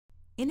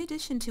In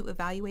addition to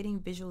evaluating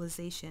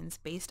visualizations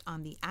based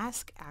on the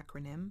ASK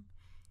acronym,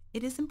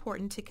 it is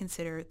important to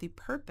consider the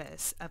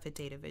purpose of a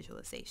data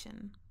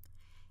visualization.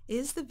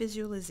 Is the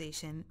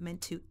visualization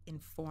meant to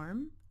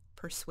inform,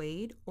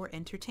 persuade, or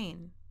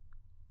entertain?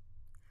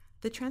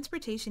 The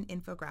transportation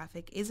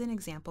infographic is an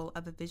example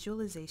of a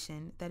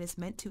visualization that is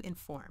meant to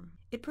inform.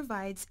 It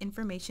provides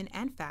information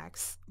and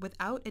facts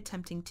without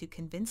attempting to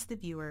convince the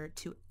viewer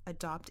to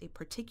adopt a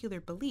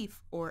particular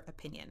belief or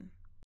opinion.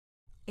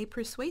 A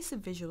persuasive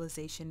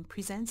visualization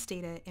presents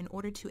data in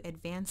order to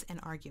advance an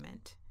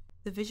argument.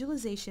 The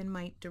visualization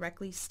might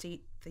directly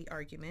state the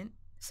argument,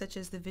 such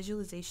as the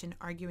visualization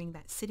arguing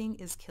that sitting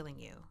is killing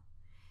you,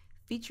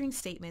 featuring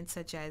statements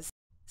such as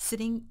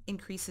sitting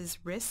increases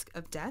risk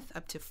of death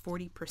up to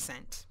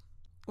 40%.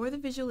 Or the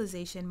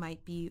visualization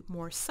might be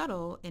more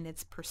subtle in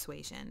its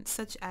persuasion,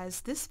 such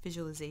as this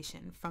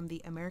visualization from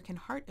the American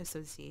Heart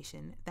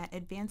Association that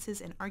advances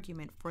an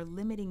argument for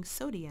limiting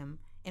sodium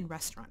in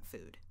restaurant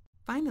food.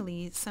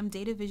 Finally, some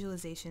data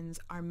visualizations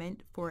are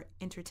meant for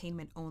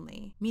entertainment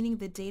only, meaning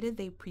the data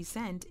they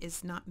present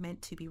is not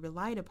meant to be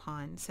relied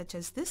upon, such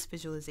as this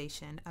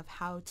visualization of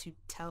how to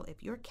tell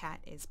if your cat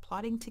is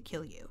plotting to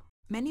kill you.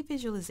 Many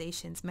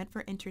visualizations meant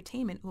for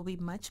entertainment will be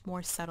much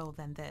more subtle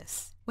than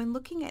this. When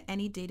looking at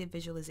any data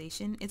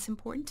visualization, it's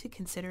important to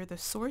consider the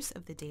source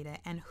of the data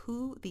and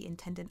who the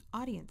intended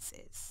audience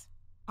is.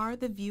 Are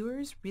the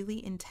viewers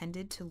really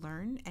intended to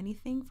learn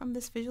anything from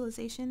this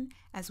visualization,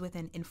 as with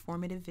an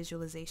informative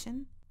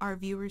visualization? Are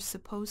viewers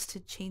supposed to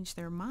change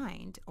their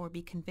mind or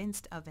be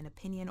convinced of an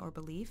opinion or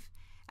belief,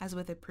 as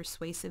with a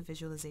persuasive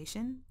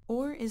visualization?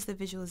 Or is the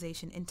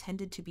visualization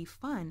intended to be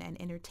fun and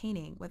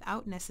entertaining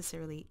without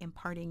necessarily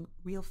imparting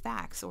real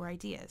facts or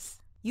ideas?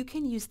 You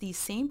can use these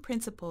same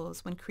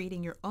principles when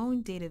creating your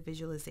own data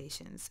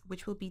visualizations,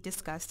 which will be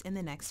discussed in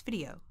the next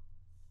video.